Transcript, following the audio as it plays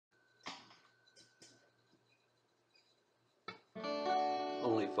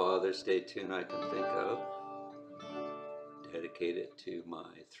only Father's Day tune I can think of. Dedicate it to my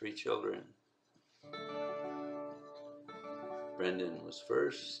 3 children. Brendan was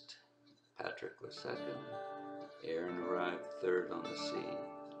first, Patrick was second, Aaron arrived third on the scene.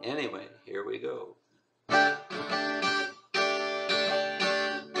 Anyway, here we go.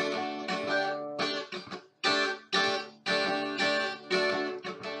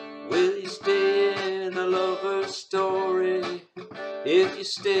 Will you stay in a lover's story? If you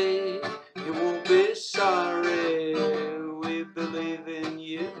stay, you won't be sorry. We believe in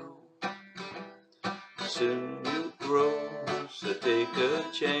you. Soon you'll grow, so take a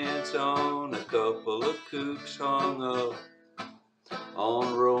chance on a couple of kooks hung up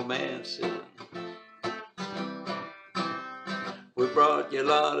on romancing. We brought you a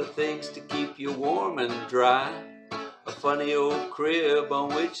lot of things to keep you warm and dry. A funny old crib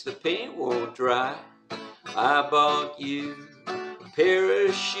on which the paint won't dry. I bought you a pair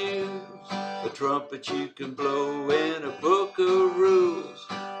of shoes, a trumpet you can blow, and a book of rules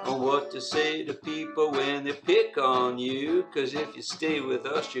on what to say to people when they pick on you. 'Cause if you stay with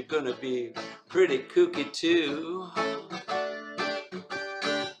us, you're gonna be pretty kooky too.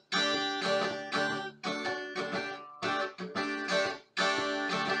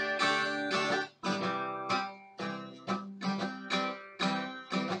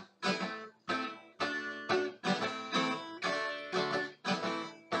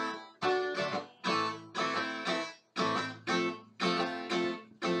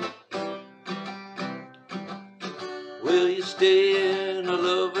 Will you stay in a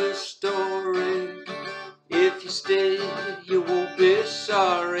lover's story? If you stay, you won't be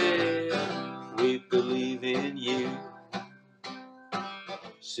sorry. We believe in you.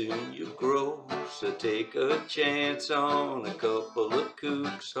 Soon you'll grow, so take a chance on a couple of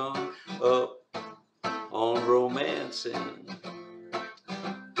kooks hung up on romancing.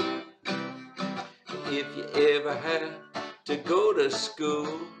 If you ever had to go to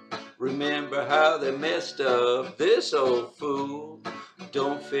school, remember how they messed up this old fool.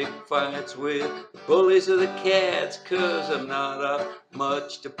 Don't pick fights with bullies or the cats, 'cause I'm not up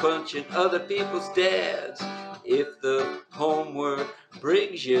much to punching other people's dads. If the homework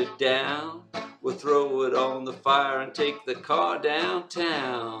brings you down, we'll throw it on the fire and take the car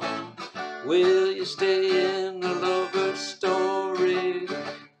downtown. Will you stay in a lover's story?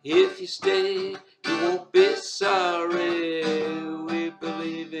 If you stay, you won't be sorry. We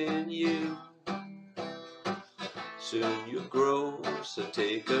believe in you. Soon you'll grow, so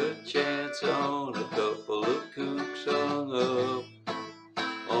take a chance on a couple of kooks hung up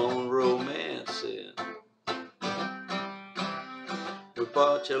on romancing. We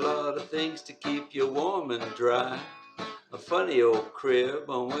bought you a lot of things to keep you warm and dry. A funny old crib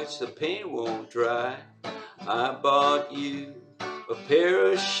on which the paint won't dry. I bought you a pair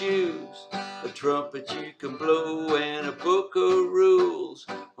of shoes, a trumpet you can blow, and a book of rules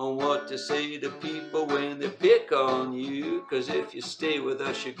on what to say to people when they pick on you. 'Cause if you stay with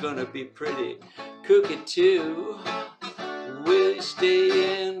us, you're gonna be pretty kooky too. Will you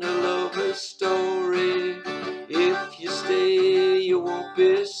stay in a lover's story? If you stay, you won't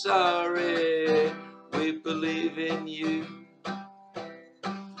be sorry. We believe in you.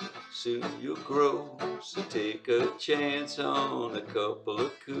 Soon you'll grow, so take a chance on a couple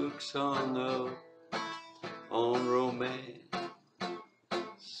of kooks hung up on romance.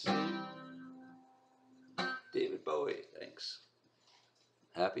 David Bowie, thanks.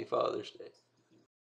 Happy Father's Day.